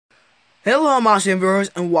Hello, Mossy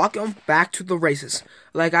viewers, and welcome back to the races.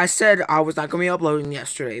 Like I said, I was not going to be uploading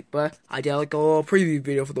yesterday, but I did like a little preview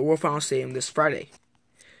video for the World Final Stadium this Friday.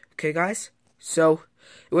 Okay, guys? So,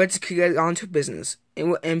 let's get on to business.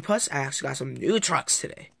 And plus, I actually got some new trucks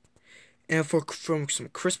today. And from some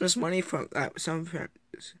Christmas money from some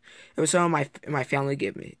of my family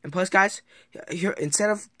gave me. And plus, guys, here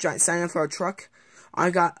instead of signing up for a truck,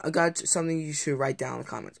 I got something you should write down in the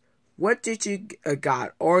comments. What did you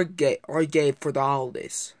got or gave for the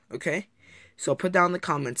holidays? Okay, so put down in the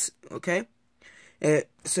comments. Okay,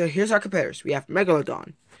 so here's our competitors. We have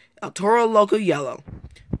Megalodon, El Toro Loco Yellow,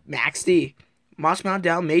 Max D, Moss Mountain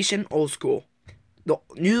Dalmatian Old School, the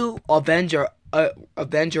new Avenger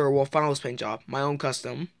World Finals paint job, my own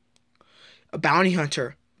custom, a Bounty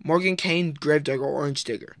Hunter, Morgan Kane Gravedigger Orange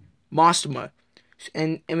Digger, Mostama,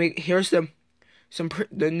 and here's the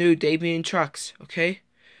new debuting trucks. Okay.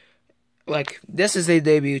 Like, this is a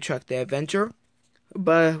debut truck, the Adventure.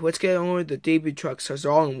 But let's get on with the debut trucks, because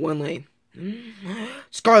they're all in one lane.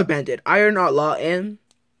 Scarlet Bandit, Iron Outlaw, and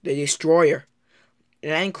the Destroyer.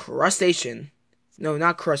 And Crustacean. No,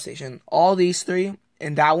 not Crustacean. All these three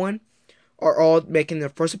and that one are all making their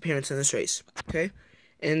first appearance in this race. Okay?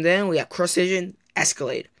 And then we have Crustacean,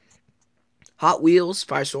 Escalade, Hot Wheels,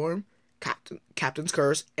 Firestorm, Captain's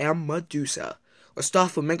Curse, and Medusa. Let's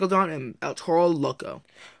start off with Megalodon and El Toro Loco.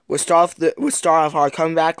 We'll start off our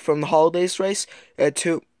comeback from the holidays race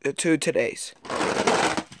to today's.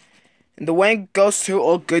 And the win goes to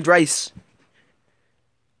a good race.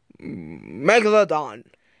 Megalodon.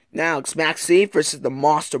 Now it's Max C versus the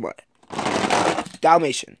Monster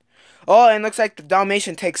Dalmatian. Oh, and looks like the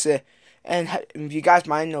Dalmatian takes it. And if you guys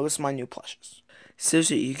might notice my new plushes.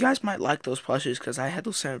 Seriously, you guys might like those plushes because I had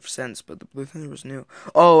those 7%, but the blue thing was new.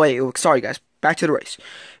 Oh, wait, sorry, guys. Back to the race.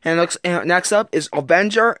 And next up is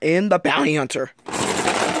Avenger and the Bounty Hunter.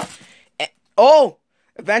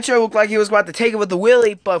 Avenger looked like he was about to take it with the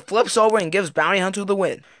wheelie, but flips over and gives Bounty Hunter the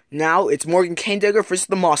win. Now it's Morgan Kane Digger versus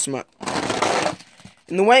the Mossma.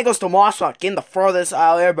 And the win goes to Mossma, getting the furthest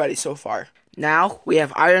out of everybody so far. Now we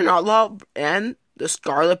have Iron Outlaw and the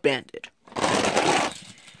Scarlet Bandit.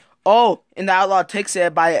 Oh, and the Outlaw takes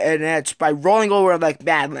it by an edge by rolling over like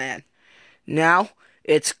Badland. Now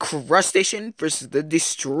it's Crustacean versus the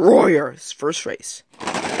Destroyer's first race.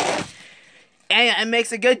 And it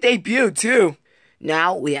makes a good debut, too.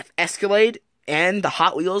 Now we have Escalade and the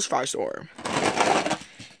Hot Wheels Firestorm.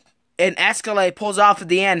 And Escalade pulls off at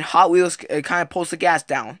the end. Hot Wheels kind of pulls the gas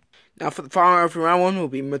down. Now for the final round one will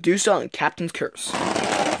be Medusa and Captain's Curse.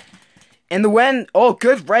 And the win,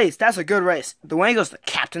 good race. That's a good race. The win goes to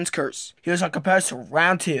Captain's Curse. Here's our comparison to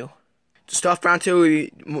round two. To start off round two,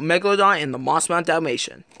 we Megalodon and the Moss Mountain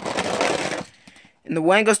Dalmatian. And the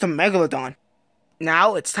win goes to Megalodon.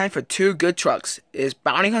 Now it's time for two good trucks. It's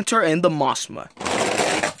Bounty Hunter and the Mossma.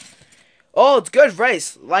 Oh, it's a good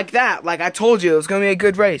race. Like that. Like I told you, it was going to be a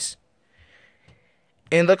good race.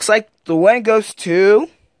 And it looks like the win goes to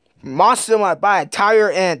Mossma by a entire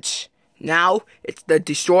inch. Now it's the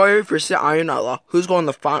Destroyer versus Iron Outlaw. Who's going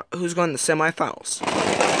to the semifinals?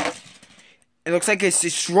 It looks like it's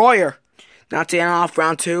Destroyer. Now to end off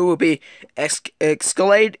round two will be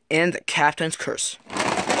Escalade and Captain's Curse.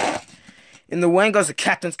 And the win goes to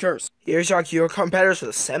Captain's Curse. Here's your competitors for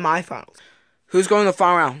the semifinals. Who's going to the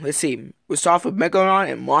final round? Let's see. We'll start off with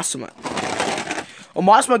Megalodon and Mossma.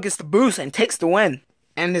 Mossma gets the boost and takes the win.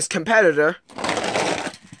 And his competitor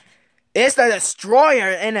is the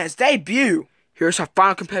Destroyer in his debut. Here's our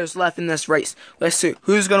final competitors left in this race. Let's see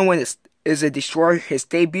who's going to win this. Is it Destroyer his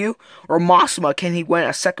debut, or Mossma? Can he win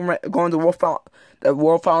a second going to the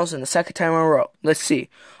World Finals in the second time in a row? Let's see.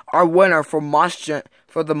 Our winner for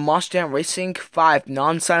the Moss Jam Racing 5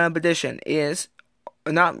 non-sign-up edition is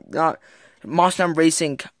not Moss Jam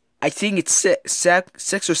Racing. I think it's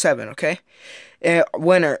 6 or 7. Okay,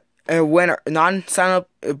 winner non-sign-up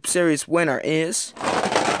series winner is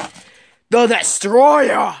the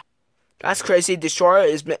Destroyer. That's crazy. Destroyer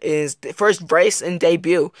is the first race and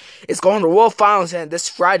debut. It's going to World Finals this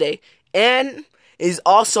Friday, and is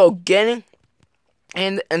also getting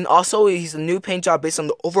and also he's a new paint job based on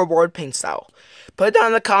the Overboard paint style. Put it down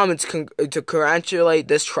in the comments to congratulate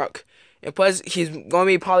this truck. And plus, he's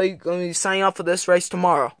probably going to be signing off for this race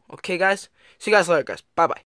tomorrow. Okay, guys. See you guys later, guys. Bye bye.